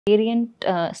Ovarian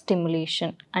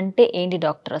stimulation అంటే ఏంటి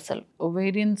doctor అసలు?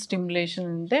 ఓవేరియన్ స్టిమ్యులేషన్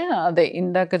అంటే అదే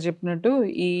ఇందాక చెప్పినట్టు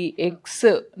ఈ ఎగ్స్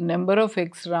నెంబర్ ఆఫ్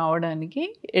ఎగ్స్ రావడానికి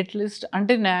అట్లీస్ట్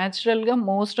అంటే న్యాచురల్గా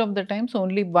most of the times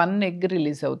only 1 egg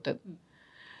release అవుతుంది.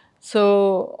 సో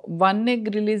 1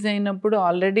 ఎగ్ రిలీజ్ అయినప్పుడు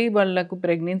ఆల్రెడీ వాళ్ళకు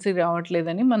ప్రెగ్నెన్సీ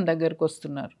రావట్లేదని మన దగ్గరకు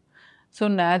వస్తున్నారు. సో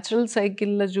న్యాచురల్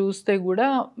సైకిల్లో చూస్తే కూడా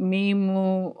మేము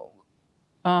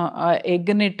ఆ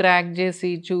ఎగ్‌ని ట్రాక్ చేసి,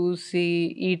 చూసి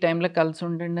ఈ టైంలో కలిసి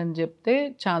ఉండండి అని చెప్తే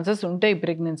ఛాన్సెస్ ఉంటాయి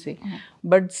pregnancy.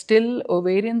 But still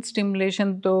ovarian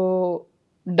స్టిమ్యులేషన్‌తో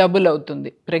double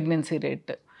అవుతుంది ప్రెగ్నెన్సీ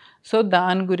రేట్. సో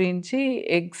దాని గురించి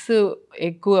ఎగ్స్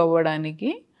ఎక్కువ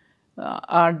అవ్వడానికి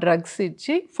ఆ డ్రగ్స్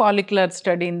ఇచ్చి ఫాలిక్యులర్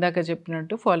స్టడీ ఇందాక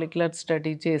చెప్పినట్టు ఫాలిక్యులర్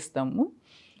స్టడీ చేస్తాము.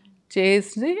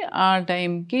 చేసి ఆ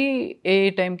టైంకి ఏ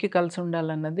టైంకి కలిసి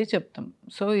ఉండాలన్నది చెప్తాం.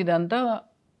 సో ఇదంతా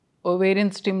ఓవేరియన్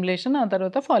స్టిమ్యులేషన్ ఆ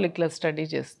తర్వాత ఫాలిక్యులర్ స్టడీ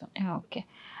చేస్తాం. ఓకే.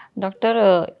 డాక్టర్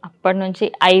అప్పటి నుంచి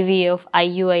ఐవీఎఫ్,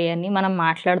 ఐయుఐ అని మనం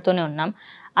మాట్లాడుతూనే ఉన్నాం.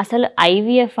 అసలు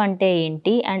ఐవీఎఫ్ అంటే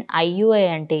ఏంటి? అండ్ ఐయుఐ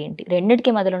అంటే ఏంటి?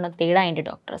 రెండిటికి మధ్యలో ఉన్న తేడా ఏంటి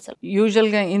డాక్టర్ అసలు?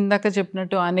 యూజువల్‌గా ఇందాక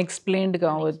చెప్పినట్టు అన్‌ఎక్స్‌ప్లెయిన్డ్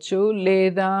కావచ్చు,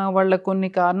 లేదా వాళ్ళకి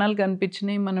కొన్ని కారణాలు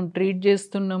కనిపించినాయి మనం ట్రీట్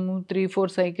చేస్తున్నాము. 3, 4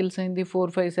 సైకిల్స్ అయింది,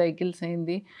 4, 5 సైకిల్స్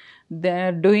అయింది. They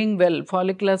are doing well.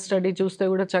 Follicular study చూస్తే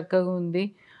కూడా చక్కగా ఉంది.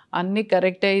 అన్నీ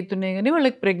కరెక్ట్ అవుతున్నాయి కానీ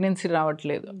వాళ్ళకి ప్రెగ్నెన్సీ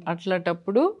రావట్లేదు.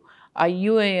 అట్లాంటప్పుడు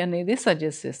ఐయుఐ అనేది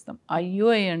సజెస్ట్ చేస్తాం.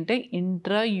 ఐయుఐ అంటే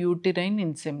ఇంట్రా యూటరైన్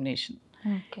ఇన్సెమినేషన్.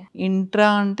 ఇంట్రా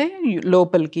అంటే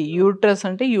లోపలికి, యూట్రస్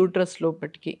అంటే యూట్రస్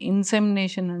లోపలికి,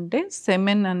 ఇన్సెమినేషన్ అంటే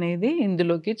సెమెన్ అనేది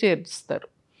ఇందులోకి చేర్చుతారు.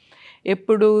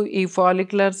 ఎప్పుడు ఈ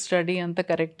ఫాలిక్యులర్ స్టడీ అంతా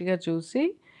కరెక్ట్గా చూసి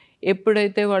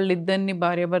ఎప్పుడైతే వాళ్ళిద్దరిని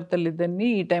భార్యాభర్తలు ఇద్దరిని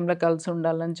ఈ టైంలో కలిసి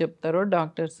ఉండాలని చెప్తారో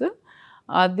డాక్టర్స్,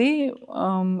 అది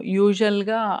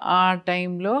యూజువల్గా ఆ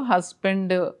టైంలో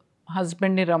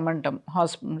హస్బెండ్ని రమ్మంటాం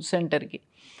సెంటర్కి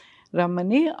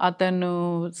రమ్మని. అతను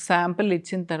శాంపిల్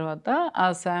ఇచ్చిన తర్వాత ఆ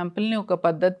శాంపిల్ని ఒక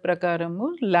పద్ధతి ప్రకారము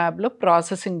ల్యాబ్లో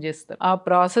ప్రాసెసింగ్ చేస్తారు. ఆ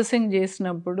ప్రాసెసింగ్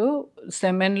చేసినప్పుడు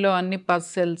సెమెన్లో అన్ని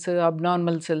పస్ సెల్స్,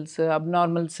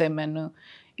 అబ్నార్మల్ సెమెన్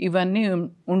ఇవన్నీ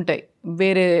ఉంటాయి.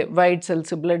 వేరే వైట్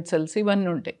సెల్స్, బ్లడ్ సెల్స్ ఇవన్నీ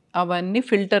ఉంటాయి. అవన్నీ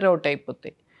ఫిల్టర్ అవుట్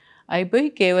అయిపోయి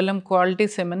కేవలం క్వాలిటీ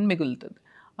సెమెన్ మిగులుతుంది.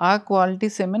 ఆ క్వాలిటీ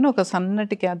సెమెన్ ఒక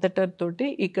సన్నటి క్యాథెటర్ తోటి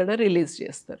ఇక్కడ రిలీజ్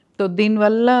చేస్తారు. సో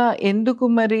దీనివల్ల ఎందుకు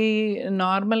మరి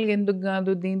నార్మల్గా ఎందుకు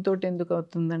కాదు దీంతో ఎందుకు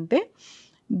అవుతుందంటే,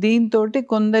 దీంతో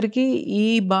కొందరికి ఈ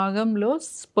భాగంలో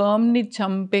స్పర్మ్ని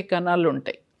చంపే కణాలు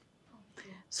ఉంటాయి.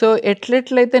 సో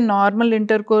ఎట్లయితే నార్మల్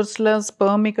ఇంటర్ కోర్స్లో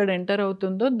స్పర్మ్ ఇక్కడ ఎంటర్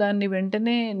అవుతుందో దాన్ని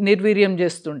వెంటనే నిర్వీర్యం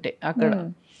చేస్తుంటాయి అక్కడ.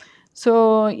 సో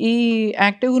ఈ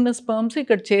యాక్టివ్ ఉన్న స్పర్మ్స్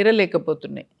ఇక్కడ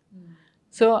చేరలేకపోతున్నాయి.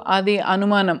 సో అది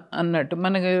అనుమానం అన్నట్టు,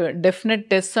 మనకు డెఫినెట్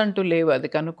టెస్ట్ అంటూ లేవు అది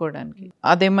కనుక్కోవడానికి.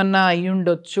 అదేమన్నా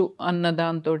అయ్యుండొచ్చు అన్న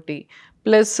దాంతో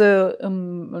ప్లస్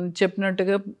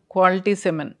చెప్పినట్టుగా క్వాలిటీ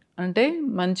సెమెన్ అంటే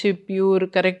మంచి ప్యూర్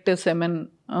కరెక్ట్ సెమెన్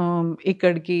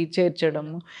ఇక్కడికి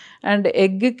చేర్చడము. అండ్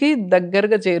ఎగ్కి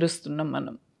దగ్గరగా చేరుస్తున్నాం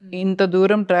మనం. ఇంత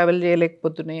దూరం ట్రావెల్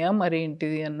చేయలేకపోతున్నాయా మరి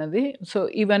ఏంటిది అన్నది. సో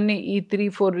ఇవన్నీ ఈ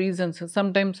 3-4 రీజన్స్.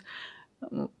 సమ్టైమ్స్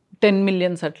 10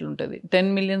 మిలియన్స్ అట్లుంటుంది. 10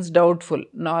 మిలియన్స్ డౌట్ఫుల్,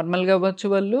 నార్మల్గా అవ్వచ్చు,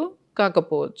 వాళ్ళు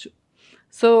కాకపోవచ్చు.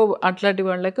 సో అట్లాంటి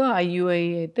వాళ్ళకు ఐయుఐ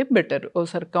అయితే బెటర్.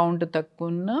 ఓసారి కౌంట్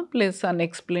తక్కువ ఉన్నా ప్లస్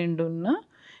అన్ఎక్స్ప్లెయిన్డ్ ఉన్నా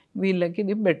వీళ్ళకి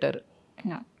ఇది బెటర్.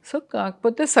 సో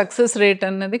కాకపోతే సక్సెస్ రేట్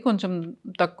అన్నది కొంచెం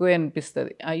తక్కువే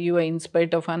అనిపిస్తుంది. ఐయుఐ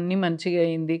ఇన్స్పైట్ ఆఫ్ అన్నీ మంచిగా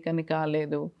అయింది కానీ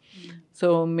కాలేదు. సో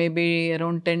మేబీ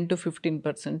అరౌండ్ 10 to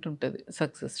 15% ఉంటుంది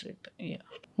సక్సెస్ రేట్.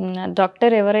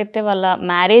 డాక్టర్, ఎవరైతే వాళ్ళ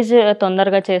మ్యారేజ్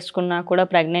తొందరగా చేసుకున్నా కూడా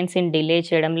ప్రెగ్నెన్సీని డిలే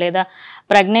చేయడం, లేదా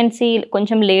ప్రెగ్నెన్సీ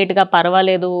కొంచెం లేట్గా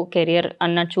పర్వాలేదు కెరియర్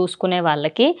అన్న చూసుకునే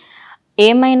వాళ్ళకి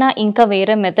ఏమైనా ఇంకా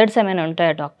వేరే మెథడ్స్ ఏమైనా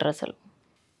ఉంటాయా డాక్టర్ అసలు?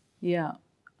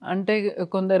 అంటే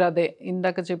కొందరు అదే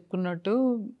ఇందాక చెప్పుకున్నట్టు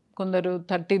కొందరు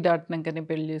 30 దాటినాకనే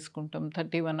పెళ్లి చేసుకుంటాం,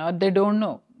 31 దే డోంట్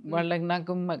నో. వాళ్ళకి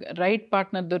నాకు రైట్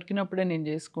పార్ట్నర్ దొరికినప్పుడే నేను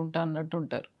చేసుకుంటా అన్నట్టు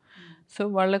ఉంటారు. సో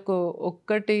వాళ్ళకు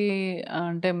ఒక్కటి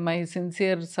అంటే my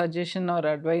sincere suggestion are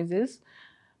advises,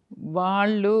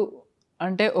 వాళ్ళు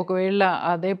అంటే ఒకవేళ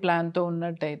అదే ప్లాన్తో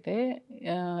ఉన్నట్టయితే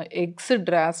ఎగ్స్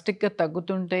డ్రాస్టిక్గా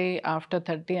తగ్గుతుంటాయి ఆఫ్టర్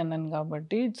 30 అన్నాను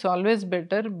కాబట్టి it's always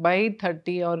better by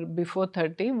 30 are before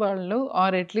 30 వాళ్ళు,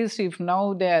 are at least if now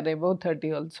they are above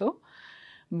 30 also,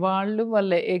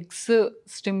 వాళ్ళ ఎగ్స్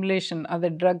స్టిమ్యులేషన్ అదే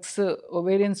డ్రగ్స్,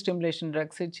 ఓవేరియన్ స్టిమ్యులేషన్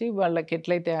డ్రగ్స్ ఇచ్చి వాళ్ళకి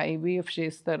ఎట్లయితే ఐవీఎఫ్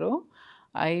చేస్తారో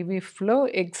ఐవీఎఫ్లో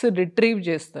ఎగ్స్ రిట్రీవ్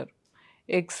చేస్తారు.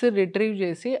 ఎగ్స్ రిట్రీవ్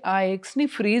చేసి ఆ ఎగ్స్ని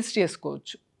ఫ్రీజ్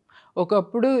చేసుకోవచ్చు.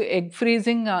 ఒకప్పుడు ఎగ్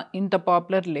ఫ్రీజింగ్ ఇంత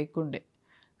పాపులర్ లేకుండే,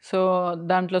 సో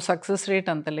దాంట్లో సక్సెస్ రేట్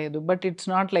అంత లేదు. But it's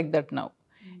not like that now.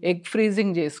 Egg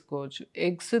freezing చేసుకోవచ్చు.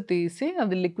 ఎగ్స్ తీసి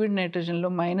అది లిక్విడ్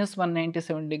నైట్రోజన్లో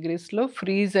 -197 degreesలో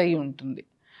ఫ్రీజ్ అయి ఉంటుంది.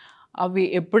 అవి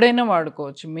ఎప్పుడైనా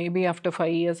వాడుకోవచ్చు. Maybe after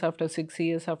 5 years, after 6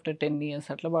 years, after 10 years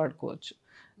అట్లా వాడుకోవచ్చు.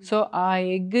 సో ఆ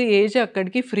ఎగ్ ఏజ్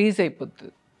అక్కడికి ఫ్రీజ్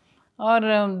అయిపోతుంది. Are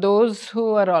those who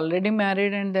are already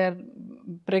married and they are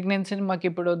ప్రెగ్నెన్సీని మాకు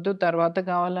ఇప్పుడు వద్దు తర్వాత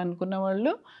కావాలనుకున్న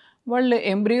వాళ్ళు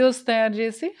ఎంబ్రియోస్ తయారు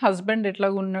చేసి, హస్బెండ్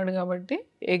ఎట్లాగో ఉన్నాడు కాబట్టి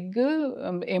ఎగ్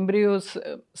ఎంబ్రియోస్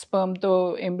స్పర్మ్తో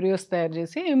ఎంబ్రియోస్ తయారు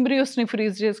చేసి ఎంబ్రియోస్ని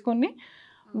ఫ్రీజ్ చేసుకొని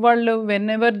వాళ్ళు when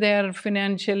ever they are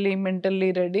financially mentally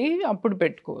ready అప్పుడు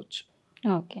పెట్టుకోవచ్చు.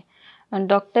 ఓకే.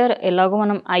 డాక్టర్, ఎలాగో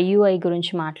మనం ఐయుఐ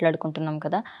గురించి మాట్లాడుకుంటున్నాం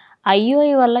కదా,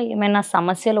 ఐయుఐ వల్ల ఏమైనా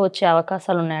సమస్యలు వచ్చే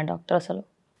అవకాశాలు ఉన్నాయా డాక్టర్ అసలు?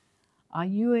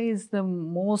 IUI is the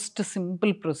most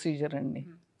simple procedure అండి.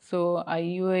 So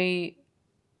IUI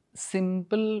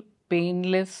simple,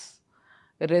 painless,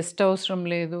 rest అవసరం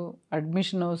లేదు,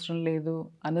 అడ్మిషన్ అవసరం లేదు,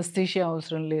 అనస్థీషియా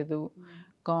అవసరం లేదు,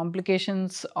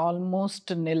 కాంప్లికేషన్స్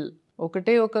ఆల్మోస్ట్ నిల్.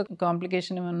 ఒకటే ఒక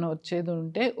కాంప్లికేషన్ ఏమన్నా వచ్చేది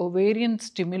ఉంటే ఒవేరియన్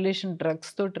స్టిమ్యులేషన్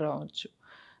డ్రగ్స్ తోటి రావచ్చు.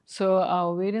 సో ఆ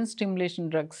ఒవేరియన్ స్టిమ్యులేషన్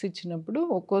డ్రగ్స్ ఇచ్చినప్పుడు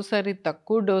ఒక్కోసారి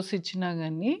తక్కువ డోస్ ఇచ్చినా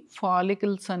కానీ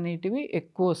ఫాలికల్స్ అనేటివి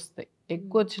ఎక్కువ వస్తాయి.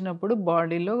 ఎక్కువ వచ్చినప్పుడు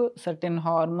బాడీలో సర్టెన్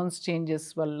హార్మోన్స్ చేంజెస్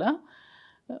వల్ల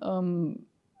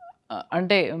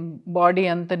అంటే బాడీ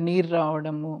అంతా నీరు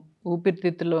రావడము,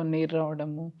 ఊపిరితిత్తులో నీరు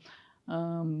రావడము,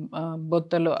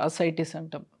 బొత్తలో అసైటిస్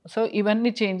అంటాం. సో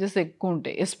ఇవన్నీ చేంజెస్ ఎక్కువ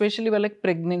ఉంటాయి, ఎస్పెషల్లీ వాళ్ళకి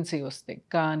ప్రెగ్నెన్సీ వస్తాయి.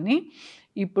 కానీ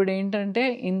ఇప్పుడు ఏంటంటే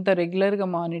ఇంత రెగ్యులర్గా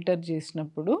మానిటర్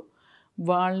చేసినప్పుడు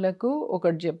వాళ్లకు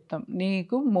ఒకటి చెప్తాం,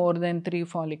 నీకు మోర్ దెన్ 3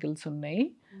 ఫాలికల్స్ ఉన్నాయి,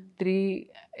 3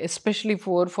 especially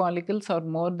 4 follicles are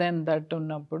more than that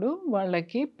ఉన్నప్పుడు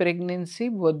వాళ్ళకి ప్రెగ్నెన్సీ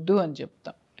వద్దు అని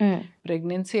చెప్తాం.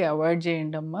 ప్రెగ్నెన్సీ అవాయిడ్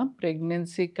చేయండి అమ్మా,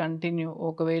 ప్రెగ్నెన్సీ కంటిన్యూ,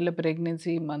 ఒకవేళ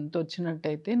ప్రెగ్నెన్సీ మంత్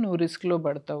వచ్చినట్టయితే నువ్వు రిస్క్లో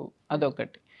పడతావు,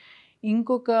 అదొకటి.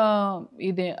 ఇంకొక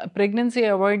ఇదే ప్రెగ్నెన్సీ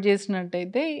అవాయిడ్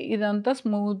చేసినట్టయితే ఇదంతా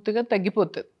స్మూత్గా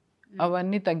తగ్గిపోతుంది,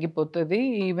 అవన్నీ తగ్గిపోతుంది,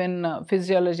 ఈవెన్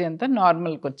ఫిజియాలజీ అంతా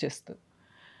నార్మల్కి వచ్చేస్తుంది.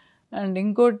 అండ్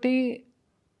ఇంకోటి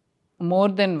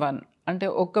మోర్ దెన్ 1 అంటే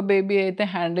ఒక్క బేబీ అయితే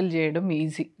హ్యాండిల్ చేయడం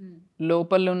ఈజీ,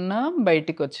 లోపల ఉన్నా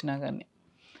బయటికి వచ్చినా కానీ.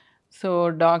 సో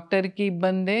డాక్టర్కి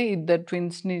ఇబ్బందే, ఇద్దరు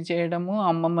ట్విన్స్ని చేయడము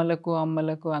అమ్మలకు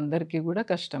అందరికీ కూడా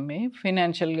కష్టమే,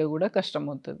 ఫినాన్షియల్గా కూడా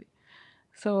కష్టమవుతుంది.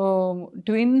 సో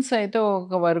ట్విన్స్ అయితే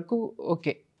ఒక వరకు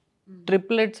ఓకే,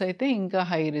 ట్రిప్లెట్స్ అయితే ఇంకా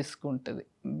హై రిస్క్ ఉంటుంది.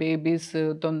 బేబీస్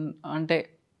అంటే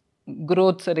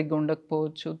గ్రోత్ సరిగ్గా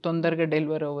ఉండకపోవచ్చు, తొందరగా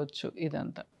డెలివర్ అవ్వచ్చు,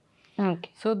 ఇదంతా.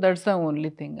 So that's the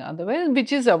only thing, otherwise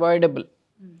which is avoidable.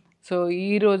 So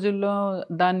ఈ రోజుల్లో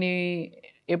దాన్ని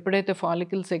ఎప్పుడైతే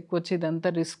ఫాలికల్స్ ఎక్కువ వచ్చి ఇదంతా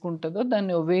రిస్క్ ఉంటుందో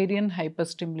దాన్ని ఒవేరియన్ హైపర్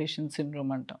స్టిమ్యులేషన్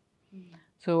సిండ్రోమ్ అంటాం.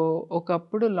 సో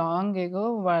ఒకప్పుడు లాంగ్ ఎగో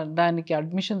దానికి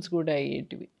అడ్మిషన్స్ కూడా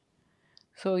అయ్యేటివి.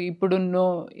 సో ఇప్పుడు నో,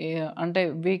 అంటే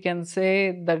we can say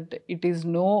that it is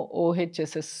no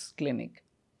OHSS clinic.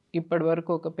 ఇప్పటి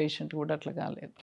వరకు ఒక పేషెంట్ కూడా అట్లా కాలేదు.